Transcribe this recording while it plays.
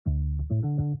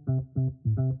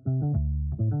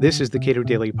This is the Cato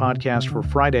Daily Podcast for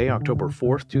Friday, October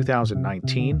 4th,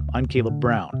 2019. I'm Caleb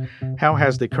Brown. How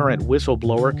has the current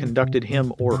whistleblower conducted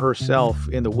him or herself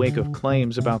in the wake of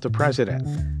claims about the president?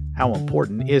 How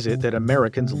important is it that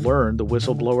Americans learn the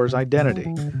whistleblower's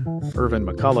identity? Irvin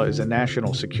McCullough is a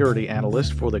national security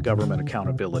analyst for the Government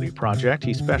Accountability Project.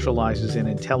 He specializes in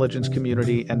intelligence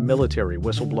community and military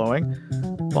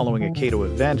whistleblowing. Following a Cato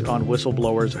event on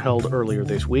whistleblowers held earlier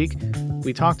this week,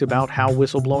 we talked about how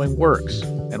whistleblowing works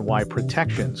and why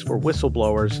protections for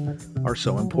whistleblowers are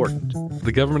so important.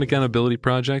 The Government Accountability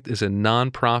Project is a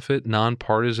nonprofit,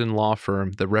 nonpartisan law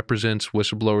firm that represents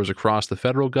whistleblowers across the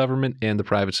federal government and the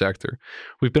private sector.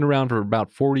 We've been around for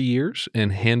about 40 years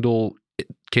and handle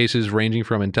cases ranging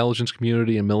from intelligence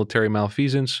community and military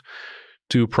malfeasance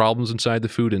to problems inside the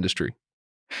food industry.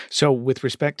 So with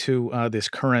respect to this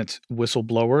current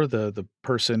whistleblower, the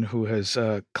person who has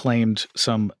claimed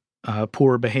some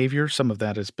poor behavior, some of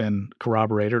that has been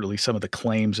corroborated, or at least some of the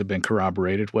claims have been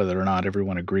corroborated. Whether or not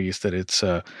everyone agrees that it's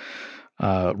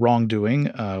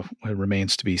wrongdoing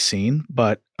remains to be seen.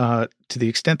 But to the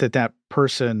extent that that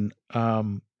person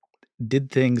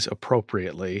did things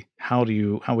appropriately, how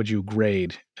would you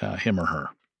grade him or her?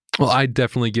 Well, I'd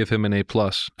definitely give him an A+,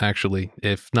 actually,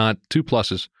 if not 2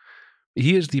 pluses.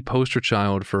 He is the poster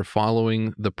child for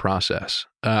following the process.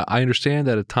 I understand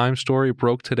that a Time story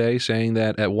broke today saying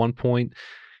that at one point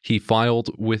he filed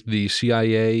with the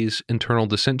CIA's internal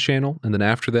dissent channel, and then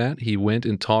after that he went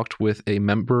and talked with a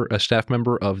staff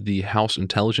member of the House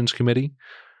Intelligence Committee,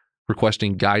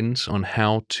 requesting guidance on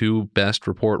how to best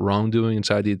report wrongdoing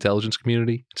inside the intelligence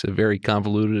community. It's a very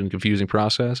convoluted and confusing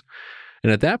process.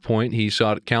 And at that point, he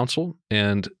sought counsel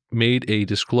and made a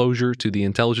disclosure to the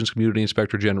Intelligence Community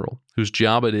Inspector General, whose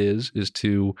job it is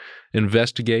to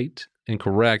investigate and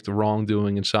correct the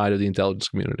wrongdoing inside of the intelligence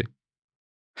community.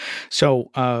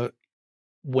 So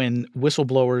when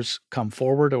whistleblowers come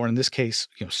forward, or in this case,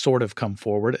 sort of come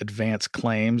forward, advance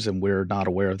claims, and we're not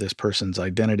aware of this person's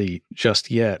identity just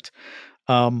yet,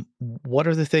 what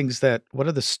are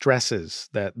the stresses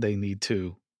that they need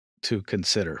to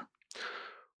consider?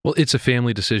 Well, it's a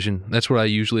family decision. That's what I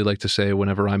usually like to say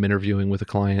whenever I'm interviewing with a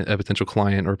potential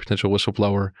client or a potential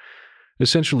whistleblower.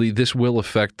 Essentially, this will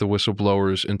affect the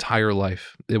whistleblower's entire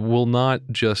life. It will not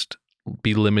just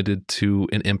be limited to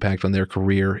an impact on their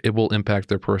career. It will impact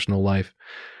their personal life.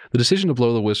 The decision to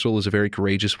blow the whistle is a very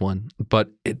courageous one, but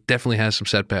it definitely has some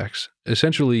setbacks.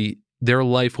 Essentially, their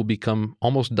life will become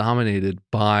almost dominated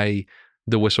by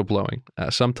the whistleblowing.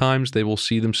 Sometimes they will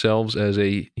see themselves as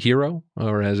a hero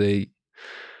or as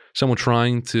someone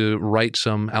trying to right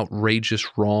some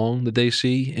outrageous wrong that they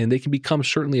see, and they can become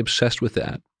certainly obsessed with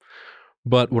that.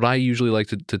 But what I usually like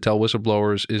to tell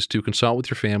whistleblowers is to consult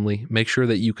with your family, make sure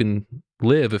that you can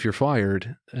live if you're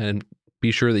fired, and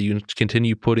be sure that you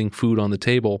continue putting food on the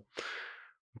table.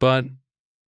 But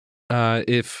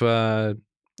that's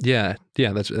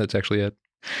actually it.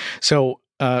 So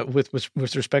with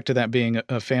respect to that being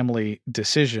a family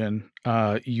decision,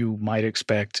 you might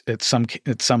expect at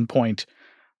some point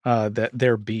that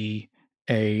there be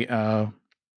a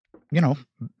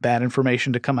bad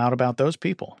information to come out about those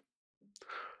people.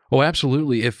 Oh,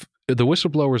 absolutely. If the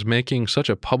whistleblower is making such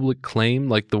a public claim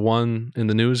like the one in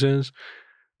the news is,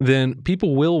 then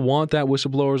people will want that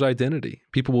whistleblower's identity.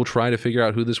 People will try to figure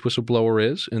out who this whistleblower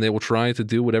is, and they will try to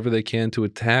do whatever they can to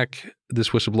attack this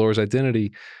whistleblower's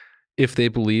identity if they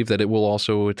believe that it will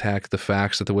also attack the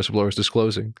facts that the whistleblower is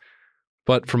disclosing.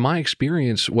 But from my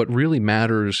experience, what really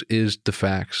matters is the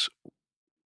facts.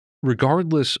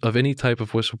 Regardless of any type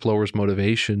of whistleblower's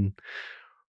motivation,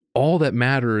 all that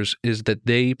matters is that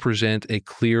they present a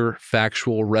clear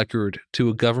factual record to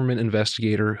a government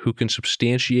investigator who can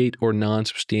substantiate or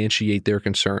non-substantiate their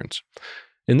concerns.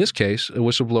 In this case, a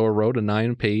whistleblower wrote a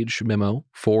 9-page memo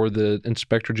for the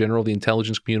Inspector General of the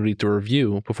Intelligence Community to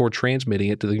review before transmitting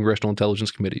it to the Congressional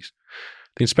Intelligence Committees.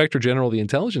 The Inspector General of the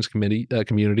Intelligence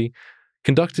Community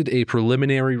conducted a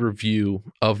preliminary review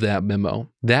of that memo.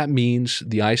 That means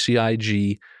the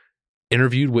ICIG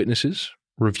interviewed witnesses,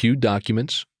 reviewed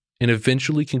documents, and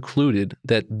eventually concluded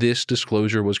that this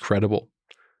disclosure was credible.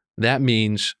 That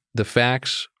means the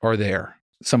facts are there.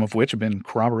 Some of which have been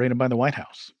corroborated by the White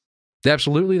House.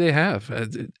 Absolutely, they have.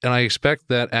 And I expect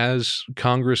that as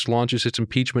Congress launches its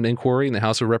impeachment inquiry and the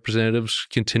House of Representatives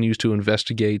continues to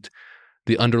investigate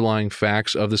the underlying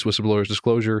facts of this whistleblower's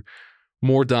disclosure,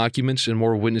 more documents and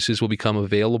more witnesses will become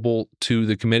available to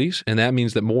the committees, and that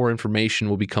means that more information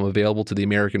will become available to the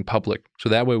American public. So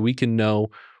that way we can know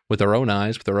with our own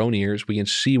eyes, with our own ears, we can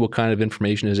see what kind of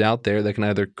information is out there that can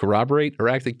either corroborate or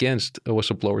act against a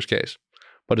whistleblower's case.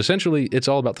 But essentially, it's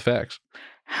all about the facts.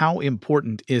 How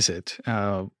important is it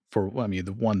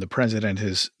the president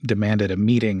has demanded a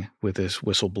meeting with this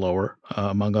whistleblower,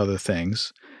 among other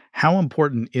things. How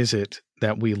important is it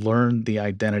that we learn the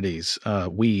identities,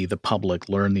 the public,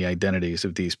 learn the identities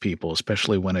of these people,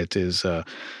 especially when it is a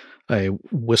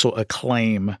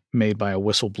claim made by a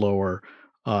whistleblower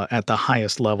at the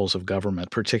highest levels of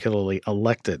government, particularly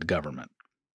elected government?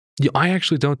 Yeah, I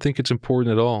actually don't think it's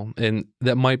important at all. And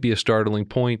that might be a startling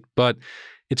point, but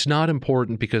it's not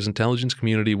important because intelligence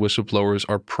community whistleblowers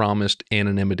are promised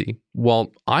anonymity.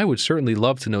 While I would certainly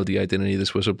love to know the identity of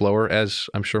this whistleblower, as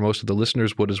I'm sure most of the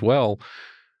listeners would as well,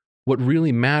 what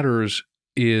really matters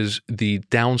is the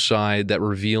downside that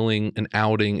revealing and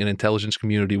outing an intelligence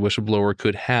community whistleblower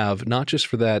could have, not just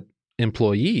for that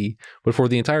employee, but for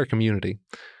the entire community.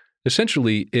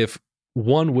 Essentially, if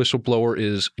one whistleblower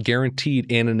is guaranteed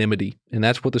anonymity, and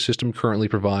that's what the system currently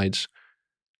provides,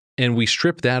 and we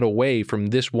strip that away from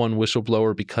this one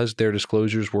whistleblower because their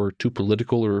disclosures were too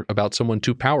political or about someone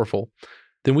too powerful,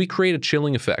 then we create a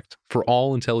chilling effect for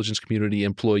all intelligence community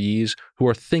employees who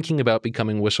are thinking about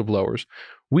becoming whistleblowers.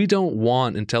 We don't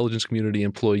want intelligence community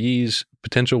employees,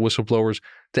 potential whistleblowers,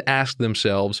 to ask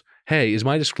themselves, hey, is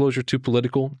my disclosure too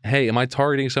political? Hey, am I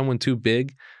targeting someone too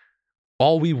big?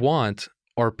 All we want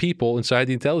are people inside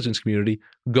the intelligence community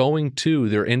going to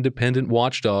their independent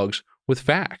watchdogs with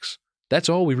facts. That's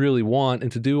all we really want,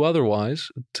 and to do otherwise,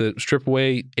 to strip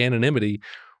away anonymity,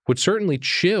 would certainly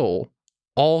chill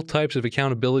all types of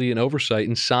accountability and oversight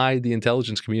inside the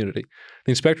intelligence community.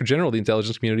 The Inspector General of the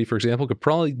intelligence community, for example, could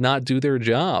probably not do their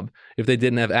job if they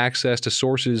didn't have access to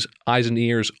sources, eyes and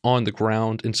ears on the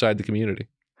ground inside the community.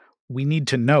 We need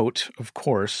to note, of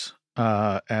course,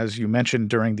 as you mentioned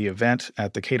during the event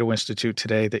at the Cato Institute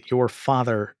today, that your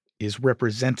father is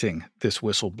representing this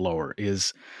whistleblower.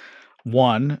 Is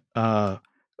one,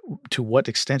 to what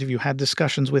extent have you had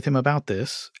discussions with him about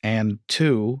this? And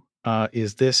two,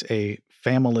 is this a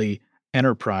family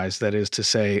enterprise, that is to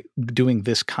say, doing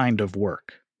this kind of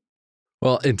work?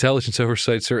 Well, intelligence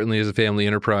oversight certainly is a family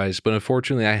enterprise, but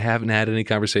unfortunately, I haven't had any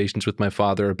conversations with my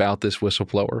father about this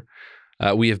whistleblower.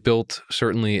 We have built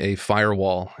certainly a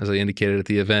firewall, as I indicated at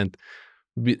the event,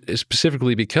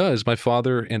 specifically because my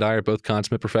father and I are both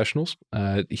consummate professionals.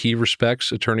 He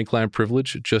respects attorney-client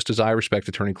privilege just as I respect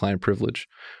attorney-client privilege.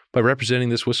 By representing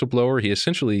this whistleblower, he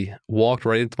essentially walked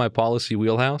right into my policy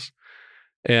wheelhouse,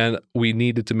 and we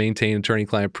needed to maintain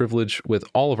attorney-client privilege with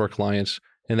all of our clients,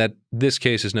 and that this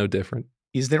case is no different.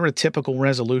 Is there a typical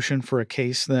resolution for a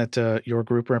case that your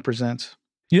group represents?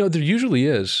 There usually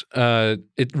is.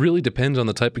 It really depends on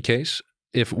the type of case.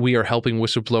 If we are helping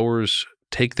whistleblowers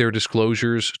take their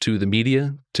disclosures to the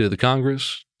media, to the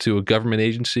Congress, to a government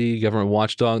agency, government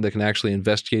watchdog that can actually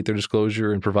investigate their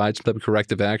disclosure and provide some type of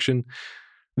corrective action,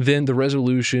 then the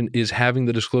resolution is having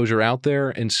the disclosure out there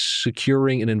and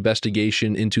securing an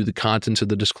investigation into the contents of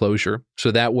the disclosure.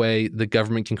 So that way the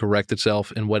government can correct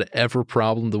itself, and whatever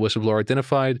problem the whistleblower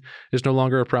identified is no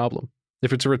longer a problem.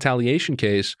 If it's a retaliation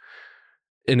case,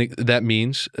 and that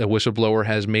means a whistleblower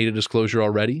has made a disclosure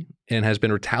already and has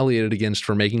been retaliated against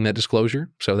for making that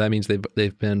disclosure. So that means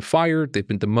they've been fired, they've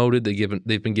been demoted,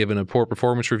 they've been given a poor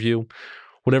performance review.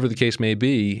 Whatever the case may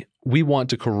be, we want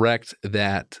to correct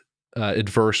that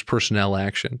adverse personnel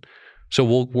action. So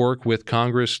we'll work with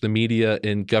Congress, the media,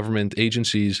 and government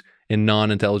agencies in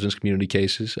non-intelligence community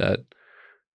cases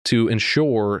to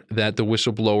ensure that the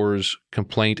whistleblower's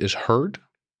complaint is heard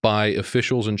by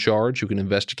officials in charge who can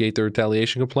investigate their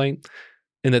retaliation complaint,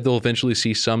 and that they'll eventually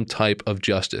see some type of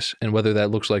justice. And whether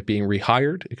that looks like being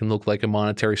rehired, it can look like a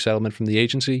monetary settlement from the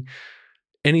agency,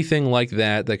 anything like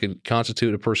that that could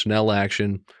constitute a personnel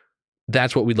action,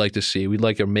 that's what we'd like to see. We'd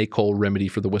like a make-whole remedy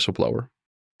for the whistleblower.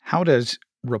 How does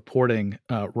reporting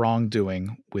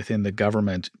wrongdoing within the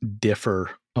government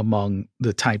differ among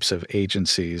the types of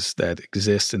agencies that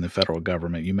exist in the federal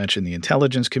government? You mentioned the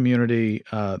intelligence community,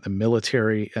 the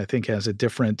military, I think, has a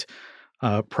different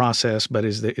process, but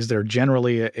is there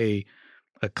generally a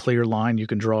clear line you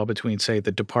can draw between, say,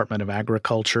 the Department of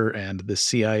Agriculture and the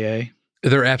CIA?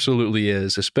 There absolutely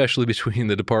is, especially between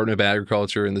the Department of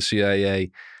Agriculture and the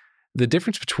CIA. The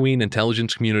difference between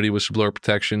intelligence community whistleblower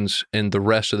protections and the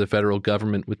rest of the federal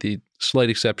government, with the slight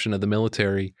exception of the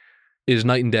military, is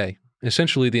night and day.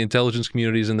 Essentially, the intelligence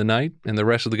community is in the night and the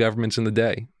rest of the government's in the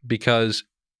day, because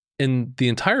in the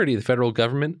entirety of the federal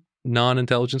government,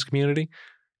 non-intelligence community,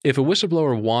 if a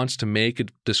whistleblower wants to make a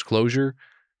disclosure,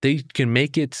 they can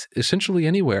make it essentially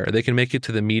anywhere. They can make it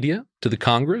to the media, to the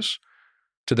Congress,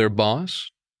 to their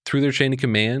boss, through their chain of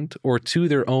command, or to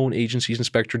their own agency's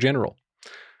inspector general.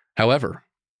 However,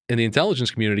 in the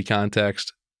intelligence community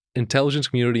context, intelligence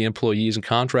community employees and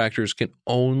contractors can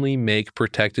only make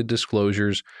protected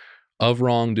disclosures of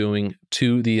wrongdoing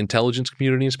to the intelligence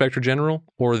community inspector general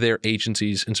or their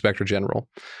agency's inspector general.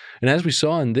 And as we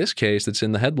saw in this case that's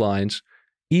in the headlines,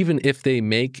 even if they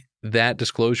make that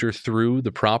disclosure through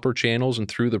the proper channels and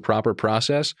through the proper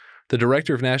process, the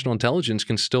Director of National Intelligence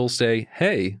can still say,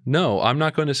 hey, no, I'm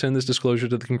not going to send this disclosure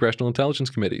to the Congressional Intelligence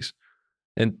Committees.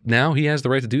 And now he has the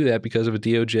right to do that because of a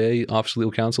DOJ Office of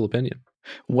Legal Counsel opinion.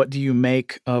 What do you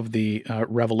make of the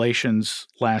revelations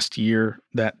last year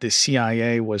that the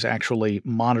CIA was actually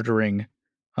monitoring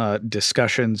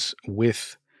discussions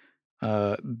with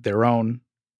their own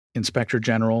inspector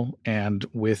general and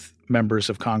with members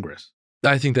of Congress?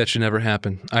 I think that should never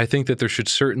happen. I think that there should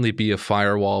certainly be a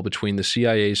firewall between the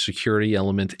CIA's security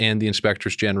element and the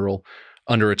inspectors general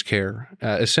under its care.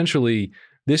 Essentially,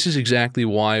 this is exactly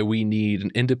why we need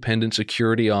an independent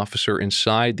security officer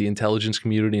inside the intelligence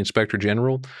community inspector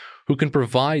general who can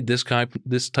provide this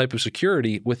type of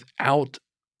security without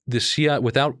the CIA,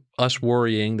 without us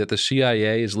worrying that the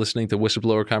CIA is listening to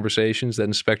whistleblower conversations that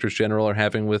inspectors general are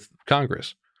having with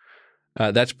Congress.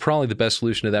 That's probably the best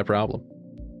solution to that problem.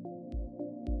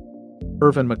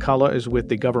 Irvin McCullough is with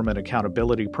the Government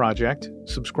Accountability Project.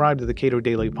 Subscribe to the Cato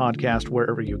Daily Podcast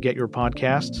wherever you get your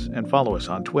podcasts and follow us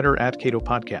on Twitter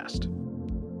 @CatoPodcast.